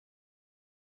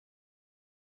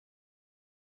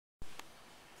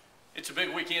It's a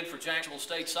big weekend for Jacksonville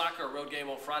State soccer. A road game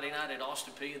on Friday night at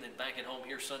Austin Peay, and then back at home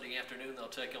here Sunday afternoon. They'll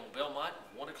take on Belmont.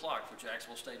 1 o'clock for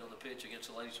Jacksonville State on the pitch against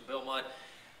the ladies of Belmont.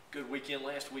 Good weekend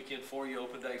last weekend for you.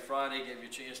 Open day Friday, gave you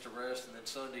a chance to rest, and then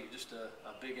Sunday just a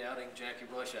big outing. Jackie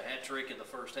Rush, a hat trick in the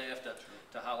first half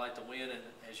to highlight the win. And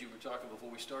as you were talking before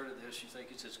we started this, you think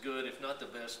it's as good, if not the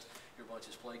best, your bunch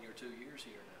has played in your 2 years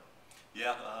here now.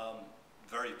 Yeah,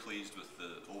 very pleased with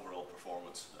the overall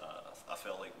performance. I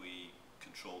felt like we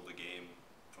controlled the game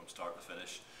from start to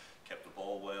finish, kept the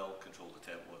ball well, controlled the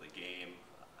tempo of the game,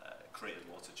 created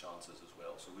lots of chances as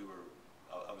well. So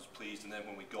I was pleased, and then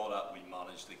when we got up, we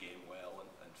managed the game well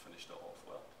and finished it off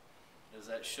well. Does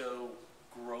that show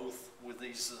growth with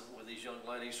these young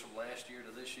ladies from last year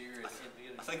to this year?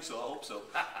 I think so. I hope so.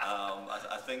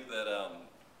 I think that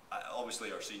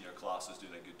obviously our senior class is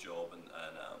doing a good job, and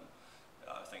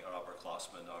I think our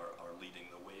upperclassmen are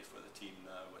leading the way for the team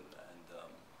now and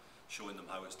showing them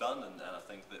how it's done, and I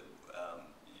think that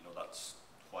you know, that's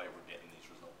why we're getting these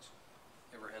results.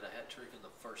 Ever had a hat trick in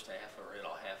the first half or in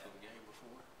a half of a game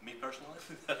before? Me personally?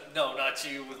 No, not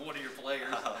you, with one of your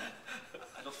players.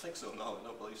 I don't think so, no, I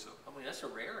don't believe so. I mean, that's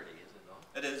a rarity, is it not?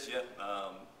 It is, yeah.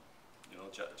 You know,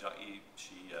 Jackie,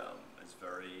 she is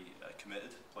very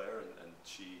committed player, and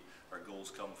her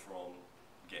goals come from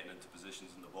getting into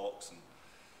positions in the box and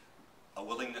a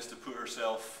willingness to put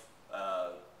herself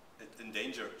in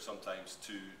danger sometimes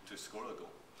to score a goal.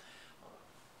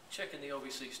 Checking the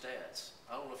OVC stats,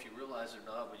 I don't know if you realize it or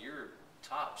not, but you're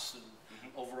tops in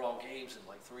overall games in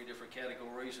like 3 different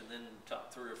categories, and then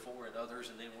top 3 or 4 in others,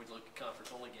 and then we look at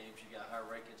conference only games, you got higher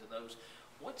rankings in those.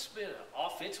 What's been,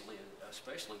 offensively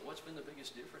especially, what's been the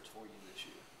biggest difference for you this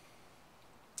year?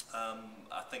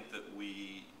 I think that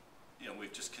we've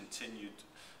just continued.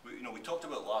 We talked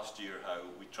about last year how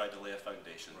we tried to lay a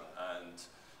foundation, right, and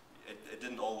it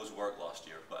didn't always work last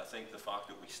year, but I think the fact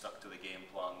that we stuck to the game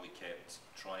plan, we kept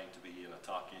trying to be an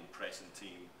attacking, pressing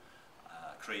team,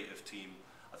 creative team.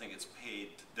 I think it's paid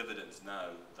dividends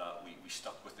now that we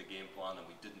stuck with the game plan and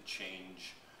we didn't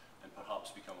change and perhaps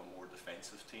become a more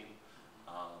defensive team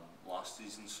last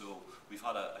season. So we've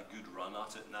had a good run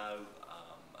at it now,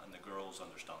 and the girls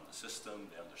understand the system,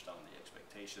 they understand the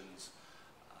expectations.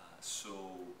 So,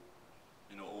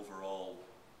 you know, overall,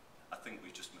 I think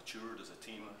we've just matured as a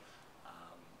team,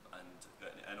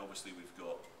 and obviously we've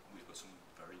got some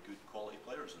very good quality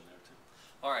players in there too.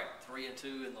 All right,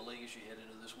 3-2 in the league as you head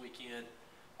into this weekend.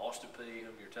 Austin Peay,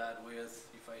 whom you're tied with,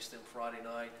 you face them Friday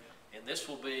night, and this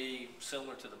will be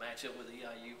similar to the matchup with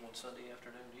EIU on Sunday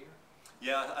afternoon here.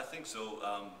 Yeah, I think so.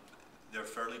 They're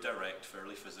fairly direct,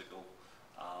 fairly physical,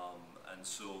 and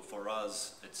so for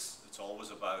us, it's always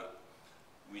about,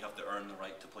 we have to earn the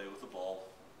right to play with the ball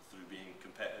through being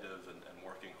competitive and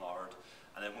working hard.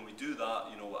 And then when we do that,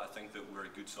 you know, I think that we're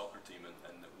a good soccer team,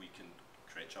 and that we can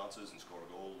create chances and score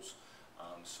goals.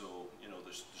 So, you know,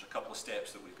 there's a couple of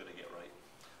steps that we've got to get right.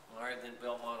 All right, then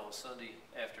Belmont on Sunday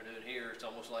afternoon here. It's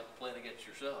almost like playing against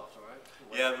yourselves, all right?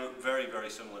 Yeah, very, very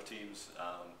similar teams,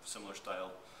 similar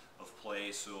style of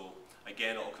play. So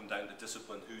again, it'll come down to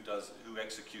discipline. Who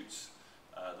executes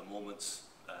the moments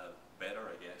better,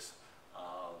 I guess.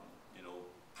 You know,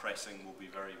 pressing will be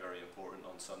very, very important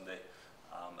on Sunday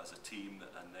as a team,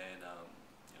 and then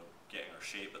you know, getting our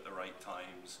shape at the right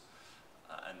times,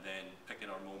 and then picking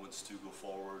our moments to go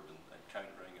forward and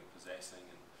countering and possessing,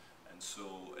 and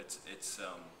so it's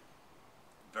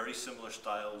very similar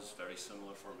styles, very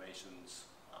similar formations.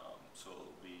 So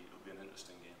it'll be an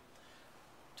interesting game.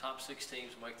 Top 6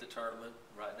 teams make the tournament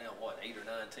right now. What, 8 or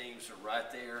 9 teams are right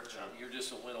there? Sure. You're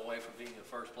just a win away from being in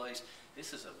first place.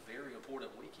 This is a very important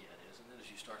weekend, isn't it, as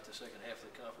you start the second half of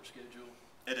the conference schedule?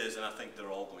 It is, and I think they're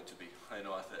all going to be. I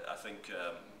know. I think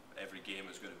every game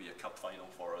is going to be a cup final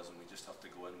for us, and we just have to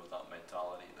go in with that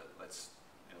mentality that let's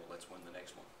win the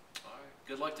next one. All right.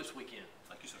 Good luck this weekend.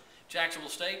 Thank you, sir. Jacksonville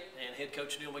State and head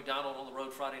coach Neil McDonald on the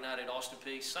road Friday night at Austin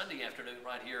Peay. Sunday afternoon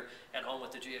right here at home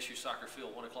at the JSU soccer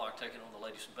field, 1 o'clock, taking on the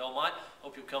ladies from Belmont.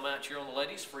 Hope you'll come out and cheer on the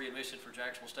ladies. Free admission for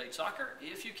Jacksonville State soccer.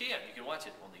 If you can, you can watch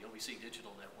it on the OVC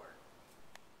Digital Network.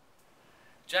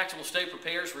 Jacksonville State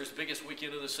prepares for its biggest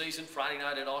weekend of the season. Friday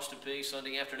night at Austin Peay,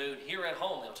 Sunday afternoon here at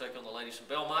home. They'll take on the ladies from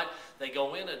Belmont. They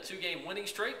go in a 2-game winning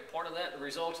streak. Part of that, the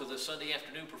result of the Sunday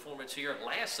afternoon performance here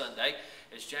last Sunday,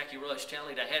 as Jackie Rush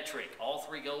tallied a hat trick. All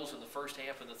 3 goals in the first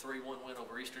half of the 3-1 win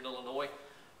over Eastern Illinois.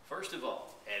 First of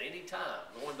all, at any time,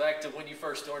 going back to when you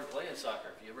first started playing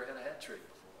soccer, have you ever had a hat trick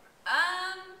before?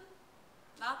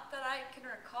 Not that I can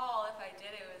recall. If I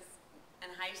did, it was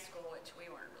in high school, which we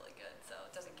weren't really good, so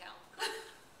it doesn't count.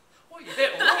 Well, you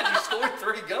had one. You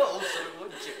scored 3 goals, so it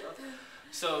wouldn't count.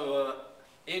 So,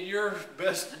 in your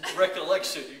best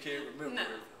recollection, you can't remember. No.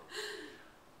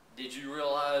 Did you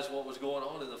realize what was going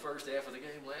on in the first half of the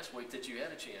game last week that you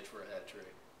had a chance for a hat trick?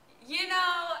 You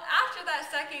know, after that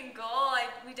second goal,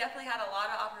 we definitely had a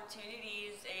lot of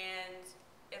opportunities, and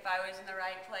if I was in the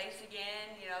right place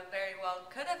again, you know, very well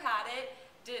could have had it.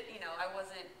 I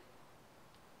wasn't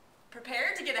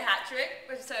prepared to get a hat trick,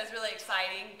 so it was really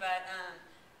exciting, but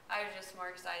I was just more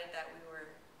excited that we were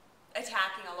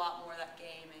attacking a lot more that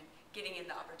game and getting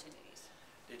into opportunities.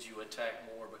 Did you attack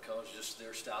more because just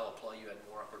their style of play, you had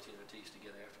more opportunities to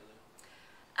get after them?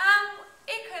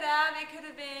 It could have. It could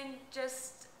have been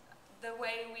just the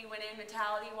way we went in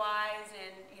mentality-wise,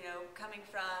 and you know, coming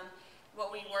from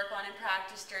what we work on in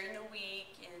practice during the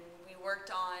week, and we worked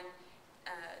on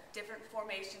different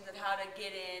formations of how to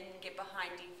get in, get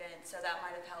behind defense, so that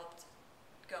might have helped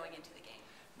going into the game.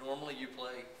 Normally you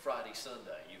play Friday,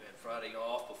 Sunday. You had Friday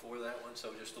off before that one,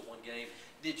 so just the one game.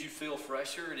 Did you feel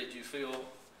fresher? Did you feel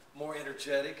more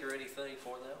energetic or anything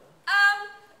for that one?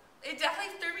 It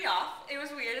definitely threw me off. It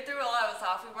was weird. It threw a lot of us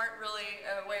off. We weren't really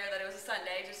aware that it was a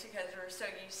Sunday just because we were so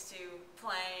used to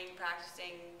playing,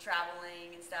 practicing,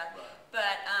 traveling and stuff. Right.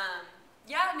 But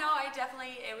yeah, no,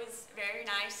 it was very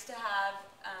nice to have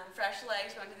fresh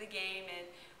legs going to the game, and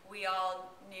we all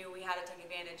knew we had to take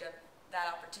advantage of that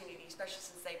opportunity, especially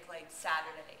since they played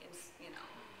Saturday, and you know,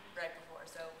 right before.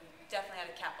 So we definitely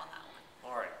had a cap on that one.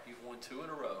 All right, you've won 2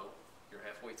 in a row. You're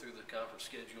halfway through the conference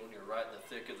schedule, and you're right in the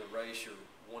thick of the race. You're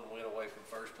 1 win away from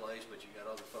first place, but you got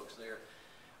other folks there.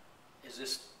 Is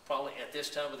this probably at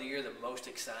this time of the year the most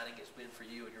exciting it's been for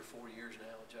you in your 4 years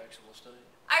now at Jacksonville State?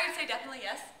 I would say definitely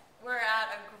yes. We're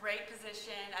at a great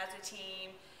position as a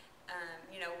team.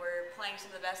 You know, we're playing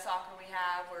some of the best soccer we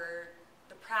have.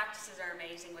 The practices are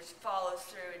amazing, which follows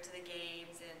through into the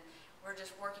games, and we're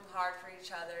just working hard for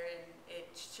each other, and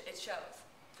it shows.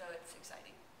 So it's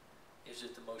exciting. Is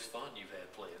it the most fun you've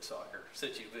had playing soccer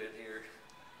since you've been here?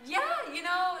 Yeah, you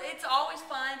know, it's always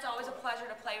fun. It's always a pleasure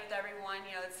to play with everyone.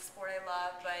 You know, it's a sport I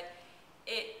love, but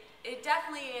it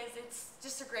definitely is. It's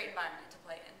just a great environment to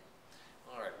play in.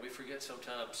 All right, we forget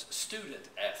sometimes student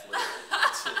athlete.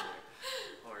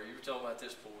 All right, you were talking about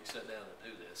this before we sat down to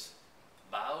do this.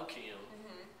 Biochem,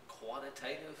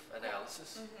 quantitative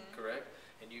analysis, correct?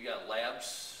 And you got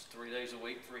labs 3 days a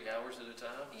week, 3 hours at a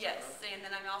time? Yes, right? And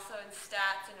then I'm also in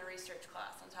stats and a research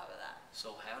class on top of that.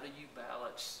 So how do you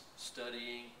balance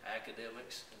studying,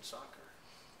 academics, and soccer?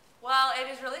 Well, it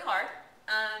is really hard.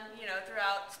 You know,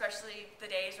 throughout, especially the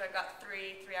days where I've got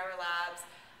 3-hour labs,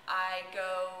 I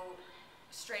go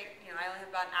straight, you know, I only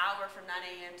have about an hour from 9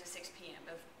 a.m. to 6 p.m.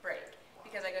 of break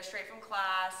because I go straight from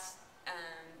class,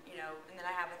 you know, and then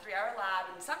I have a 3-hour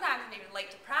lab, and sometimes I'm even late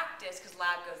to practice because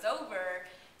lab goes over.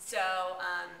 So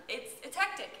it's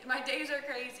hectic. My days are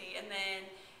crazy. And then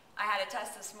I had a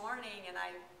test this morning, and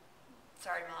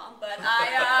sorry Mom, but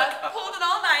I pulled an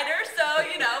all-nighter, so,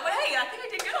 you know, but hey, I think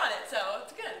I did good on it, so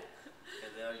it's good.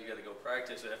 And now you got to go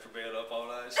practice after being up all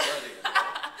night studying.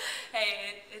 Right?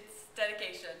 Hey, it's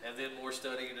dedication. And then more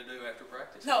studying to do after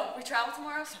practice. No, we travel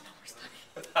tomorrow, so no more studying.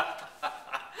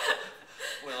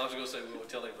 Well, I was going to say we won't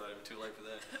tell anybody, but too late for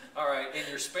that. All right, in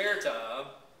your spare time,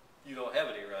 you don't have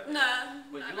any right now.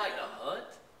 No. But you like to hunt?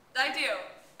 I do.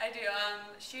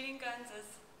 Shooting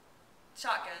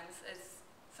shotguns is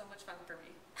so much fun for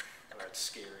me. That's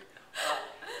scary.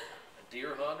 A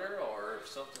deer hunter or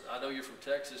something? I know you're from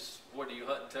Texas. What do you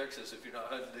hunt in Texas if you're not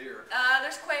hunting deer?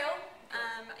 There's quail.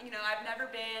 You know, I've never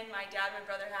been. My dad and my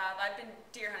brother have. I've been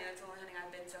deer hunting. That's the only hunting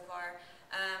I've been so far.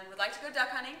 Would like to go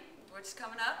duck hunting, which is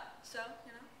coming up. So,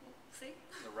 you know, we'll see.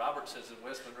 The Robertsons in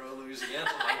West Monroe,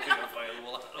 Louisiana might be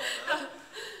available. I don't know.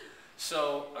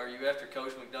 So, are you after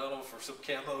Coach McDonald for some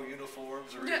camo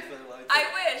uniforms or anything like that? I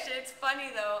wish. It's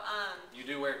funny though. You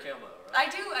do wear camo, right? I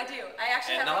do. I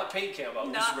actually and have. not pink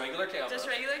camo, just regular camo. Just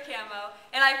regular camo,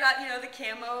 and I've got, you know, the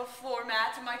camo floor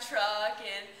mats in my truck,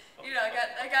 and you know,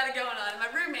 I got it going on. My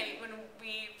roommate, when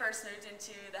we first moved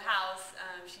into the house,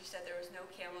 she said there was no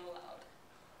camo allowed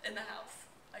in the house.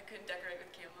 I couldn't decorate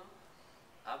with camo.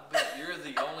 I bet you're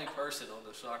the only person on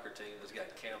the soccer team that's got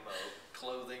camo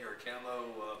clothing or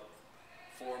camo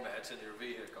formats in their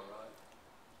vehicle, right?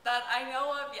 That I know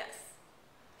of, yes.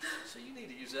 So you need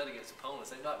to use that against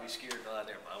opponents. They might be scared. No,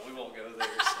 never mind. We won't go there.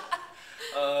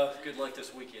 So. Good luck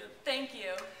this weekend. Thank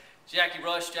you. Jackie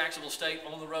Rush, Jacksonville State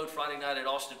on the road Friday night at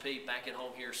Austin Peay. Back at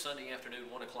home here Sunday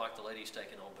afternoon, 1 o'clock. The ladies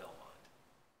taking on Belmont.